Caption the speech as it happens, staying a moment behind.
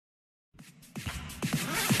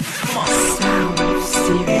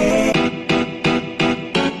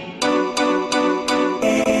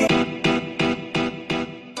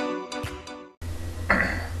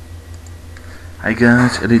Hi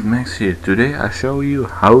guys, Elite Max here. Today I show you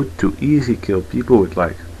how to easy kill people with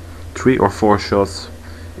like 3 or 4 shots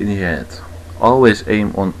in the head. Always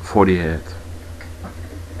aim for the head.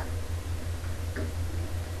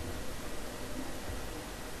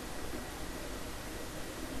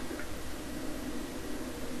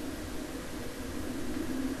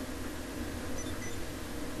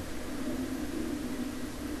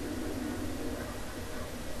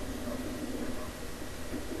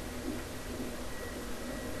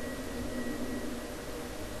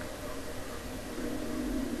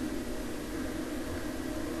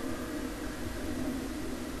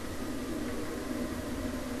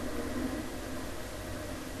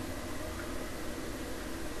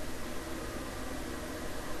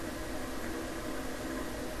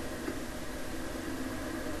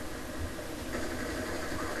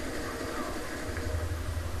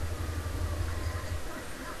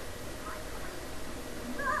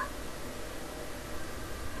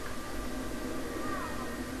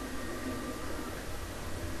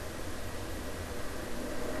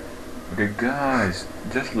 Okay guys,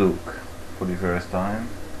 just look for the first time.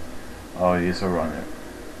 Oh, he's a runner.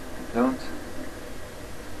 Don't.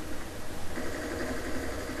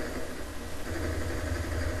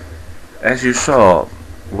 As you saw,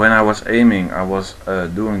 when I was aiming, I was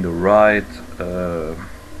doing the right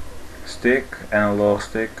stick, analog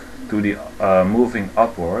stick, to the moving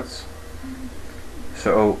upwards.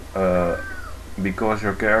 So because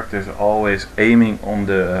your character is always aiming on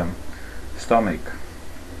the stomach.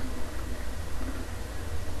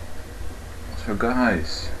 So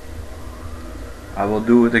guys, I will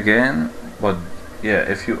do it again, but yeah,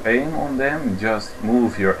 if you aim on them, just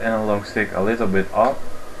move your analog stick a little bit up,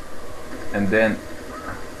 and then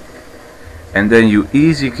you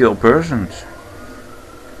easy kill persons.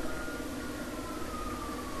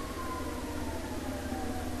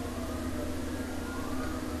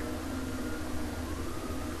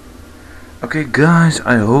 Okay guys,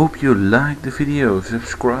 I hope you liked the video.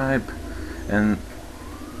 Subscribe and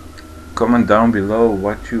comment down below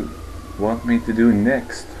what you want me to do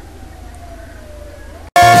next.